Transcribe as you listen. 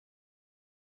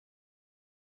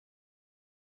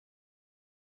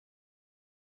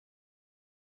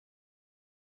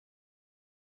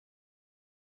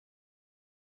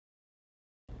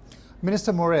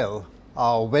Minister Borrell,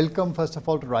 welcome first of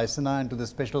all to Raisina and to this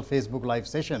special Facebook Live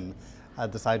session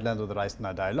at the Sidelines of the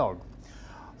Raisina Dialogue.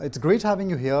 It's great having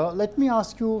you here. Let me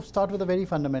start with a very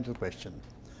fundamental question.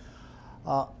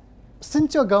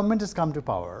 Since your government has come to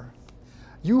power,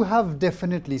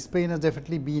 Spain has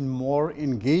definitely been more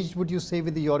engaged, would you say,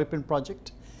 with the European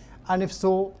project? And if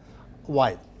so,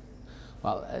 why?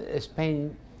 Well,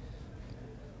 Spain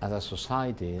as a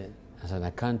society, as a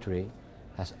country,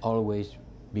 has always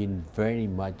been very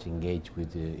much engaged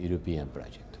with the European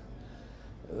project.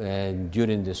 And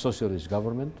during the socialist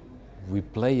government, we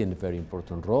played a very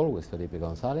important role with Felipe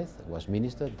González, who was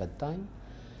minister at that time.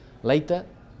 Later,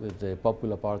 with the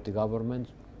Popular Party government,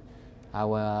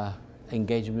 our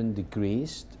engagement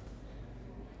decreased.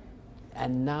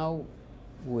 And now,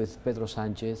 with Pedro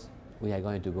Sánchez, we are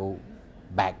going to go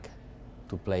back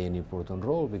to play an important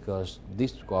role because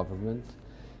this government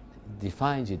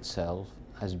defines itself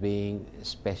as being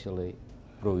especially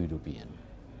pro-European.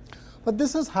 But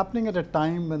this is happening at a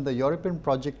time when the European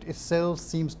project itself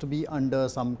seems to be under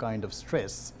some kind of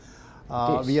stress.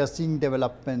 We are seeing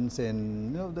developments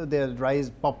in,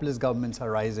 populist governments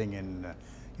are rising in,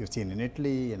 you've seen in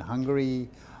Italy, in Hungary.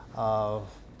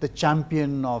 The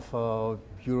champion of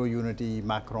Euro unity,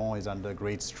 Macron, is under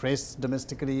great stress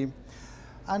domestically.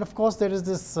 And of course, there is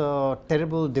this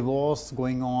terrible divorce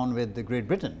going on with Great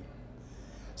Britain.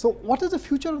 So what is the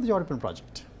future of the European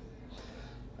project?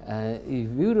 If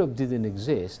Europe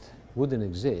wouldn't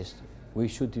exist, we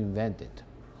should invent it.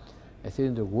 I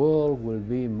think the world will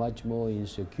be much more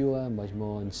insecure, much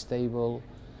more unstable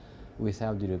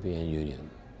without the European Union.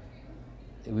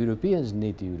 Europeans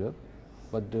need Europe,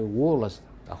 but the world as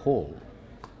a whole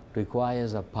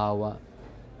requires a power,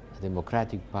 a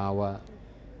democratic power,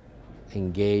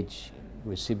 engaged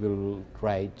with civil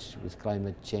rights, with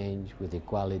climate change, with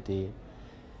equality,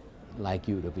 like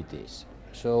Europe it is.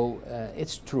 So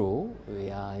it's true, we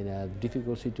are in a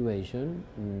difficult situation,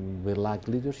 we lack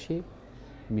leadership,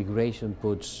 migration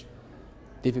puts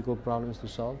difficult problems to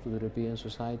solve to the European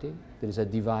society. There is a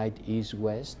divide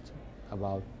east-west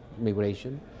about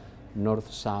migration,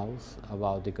 north-south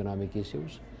about economic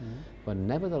issues, but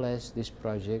nevertheless this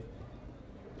project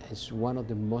is one of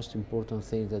the most important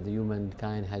things that the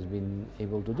humankind has been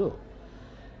able to do,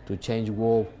 to change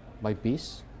war by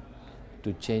peace,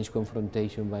 to change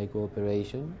confrontation by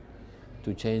cooperation,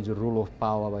 to change the rule of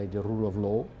power by the rule of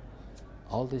law.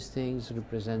 All these things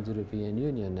represent the European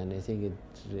Union, and I think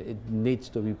it needs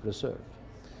to be preserved.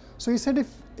 So you said if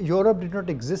Europe did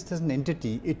not exist as an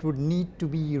entity, it would need to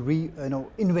be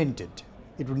invented.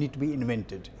 It would need to be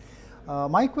invented.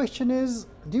 My question is,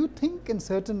 do you think in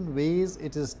certain ways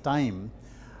it is time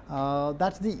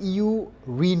that the EU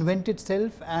reinvent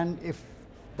itself? And if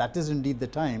that is indeed the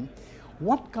time,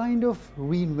 what kind of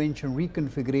reinvention,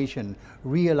 reconfiguration,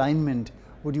 realignment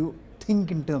would you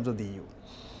think in terms of the EU?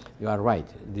 You are right.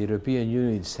 The European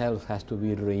Union itself has to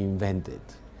be reinvented.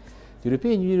 The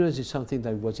European Union is something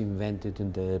that was invented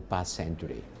in the past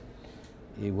century.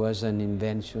 It was an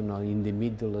invention in the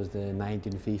middle of the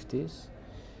 1950s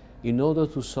in order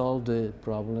to solve the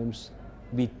problems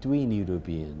between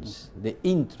Europeans, the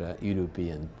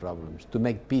intra-European problems, to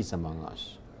make peace among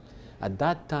us. At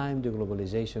that time, the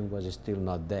globalization was still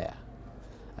not there.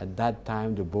 At that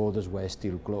time, the borders were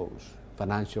still closed.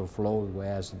 Financial flows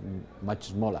were much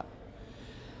smaller.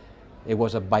 It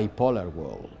was a bipolar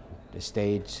world, the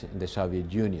States and the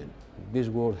Soviet Union. This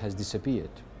world has disappeared.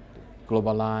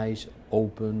 Globalized,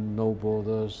 open, no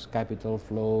borders, capital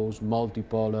flows,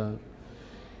 multipolar,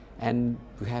 and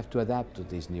we have to adapt to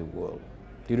this new world.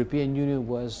 The European Union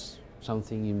was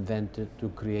something invented to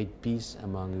create peace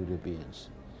among Europeans.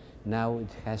 Now it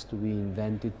has to be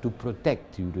invented to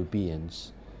protect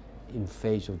Europeans in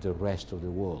face of the rest of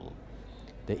the world.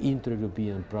 The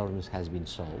inter-European problems has been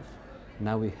solved.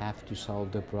 Now we have to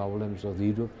solve the problems of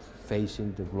Europe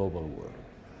facing the global world.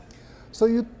 So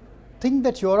you think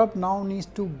that Europe now needs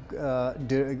to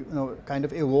kind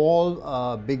of evolve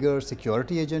a bigger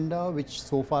security agenda, which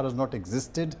so far has not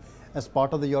existed as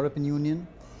part of the European Union?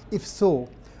 If so,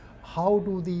 how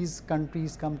do these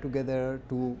countries come together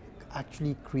to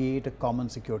actually create a common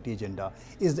security agenda?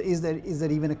 Is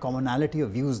there even a commonality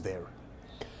of views there?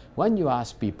 When you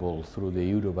ask people through the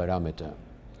Eurobarometer,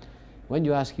 when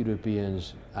you ask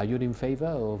Europeans, are you in favor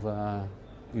of a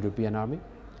European army?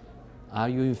 Are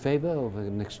you in favor of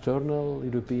an external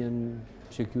European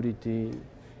security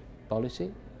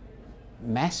policy?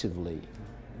 Massively,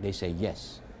 they say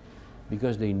yes,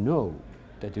 because they know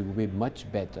that it will be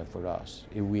much better for us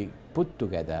if we put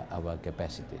together our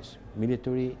capacities,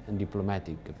 military and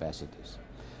diplomatic capacities.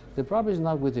 The problem is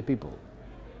not with the people.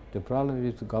 The problem is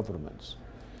with the governments.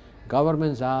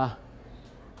 Governments are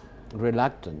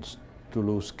reluctant to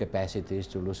lose capacities,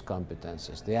 to lose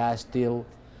competences. They are still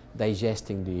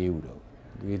digesting the euro.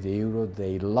 With the euro,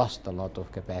 they lost a lot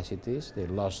of capacities, they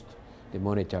lost the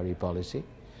monetary policy,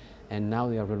 and now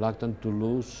they are reluctant to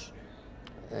lose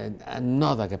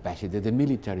another capacity, the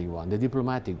military one, the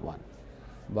diplomatic one.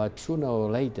 But sooner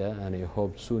or later, and I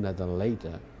hope sooner than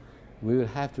later, we will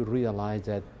have to realize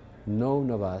that none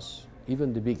of us,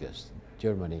 even the biggest,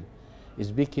 Germany,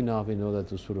 is big enough in order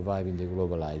to survive in the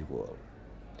globalized world.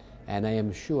 And I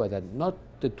am sure that not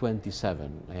the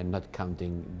 27, I am not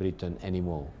counting Britain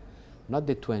anymore, not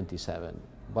the 27,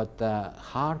 but the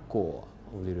hardcore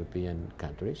of the European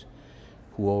countries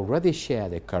who already share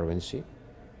the currency,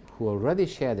 who already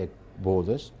share the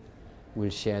borders, will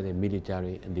share the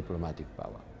military and diplomatic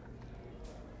power.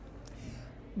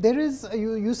 There is,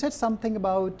 you said something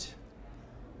about,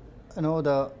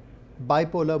 the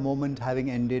bipolar moment having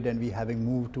ended and we having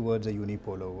moved towards a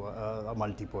unipolar, a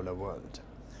multipolar world.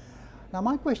 Now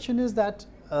my question is that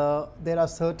there are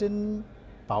certain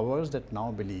powers that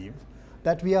now believe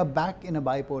that we are back in a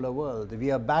bipolar world,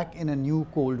 we are back in a new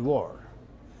Cold War.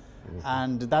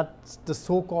 And that's the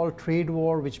so-called trade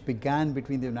war which began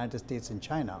between the United States and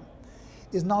China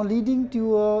is now leading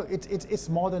to it's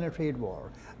more than a trade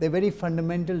war. There are very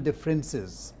fundamental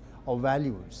differences of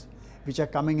values which are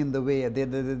coming in the way.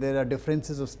 There are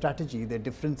differences of strategy, there are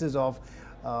differences of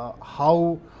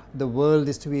how the world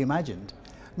is to be imagined.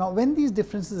 Now when these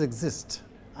differences exist,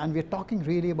 and we're talking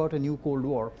really about a new Cold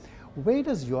War, where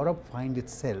does Europe find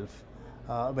itself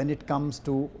when it comes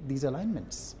to these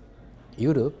alignments?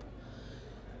 Europe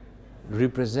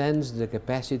represents the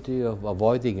capacity of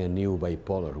avoiding a new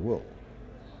bipolar world.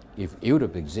 If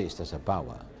Europe exists as a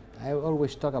power, I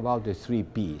always talk about the three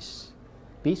P's: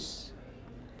 peace,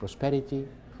 prosperity,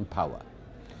 and power.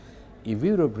 If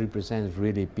Europe represents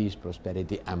really peace,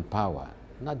 prosperity, and power,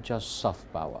 not just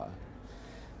soft power,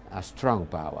 a strong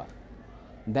power,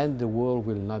 then the world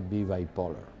will not be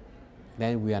bipolar.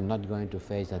 Then we are not going to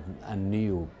face a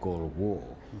new Cold War,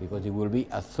 because it will be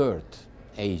a third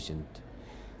agent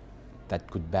that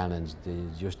could balance the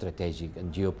geostrategic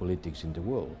and geopolitics in the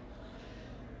world.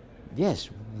 Yes,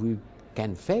 we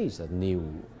can face a new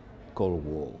Cold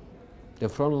War. The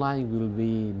front line will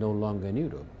be no longer in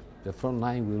Europe. The front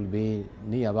line will be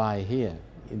nearby here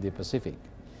in the Pacific.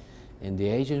 And the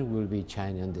agent will be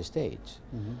China and the States.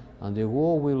 And the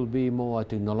war will be more a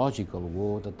technological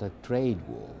war than a trade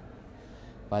war.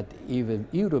 But if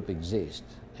Europe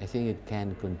exists, I think it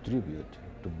can contribute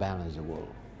to balance the world.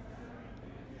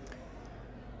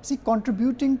 See,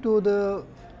 contributing to the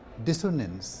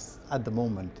dissonance at the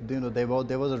moment, there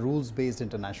was a rules-based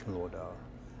international order,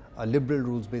 a liberal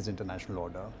rules-based international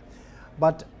order.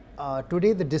 But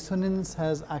today the dissonance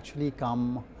has actually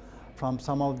come from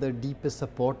some of the deepest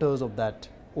supporters of that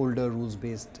older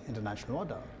rules-based international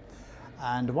order.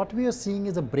 And what we are seeing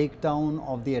is a breakdown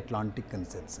of the Atlantic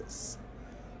consensus,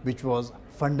 which was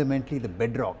fundamentally the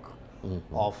bedrock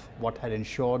of what had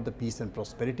ensured the peace and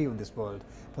prosperity of this world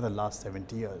for the last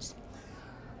 70 years.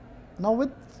 Now,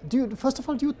 first of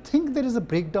all, do you think there is a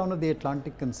breakdown of the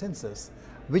Atlantic consensus,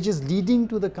 which is leading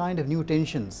to the kind of new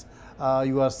tensions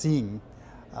you are seeing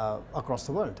across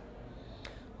the world?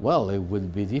 Well, it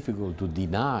would be difficult to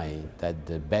deny that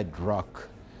the bedrock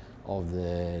of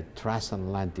the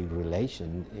transatlantic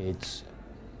relation, it's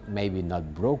maybe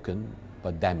not broken,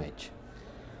 but damaged.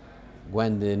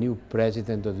 When the new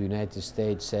president of the United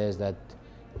States says that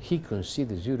he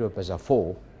considers Europe as a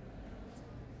foe,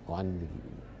 one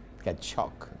gets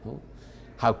shocked. No?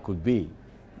 How could be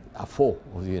a foe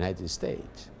of the United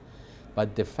States?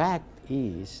 But the fact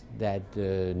is that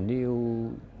the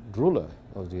new ruler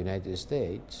of the United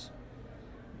States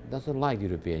doesn't like the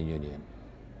European Union,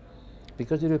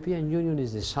 because the European Union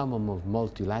is the summum of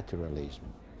multilateralism.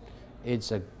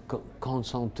 It's a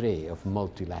concentrate of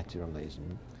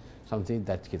multilateralism, something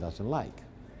that he doesn't like.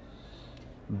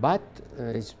 But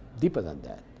it's deeper than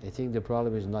that. I think the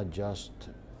problem is not just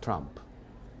Trump.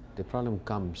 The problem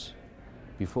comes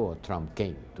before Trump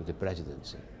came to the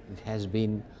presidency. It has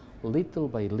been little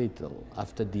by little,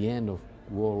 after the end of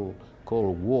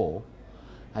Cold War,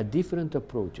 different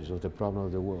approaches of the problem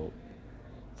of the world,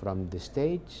 from the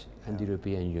States and the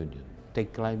European Union.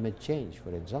 Take climate change,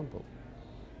 for example.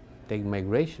 Take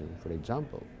migration, for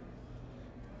example.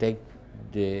 Take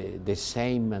the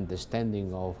same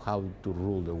understanding of how to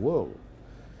rule the world.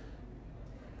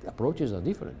 The approaches are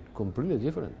different, completely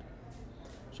different.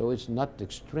 So it's not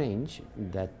strange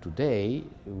that today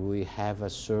we have a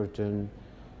certain,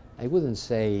 I wouldn't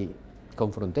say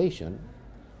confrontation,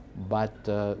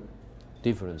 but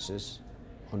differences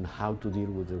on how to deal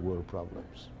with the world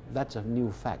problems. That's a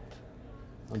new fact.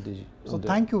 on this. So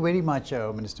thank you very much,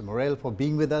 Minister Borrell, for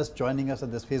being with us, joining us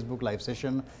at this Facebook Live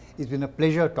session. It's been a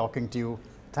pleasure talking to you.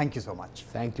 Thank you so much.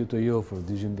 Thank you to you for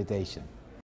this invitation.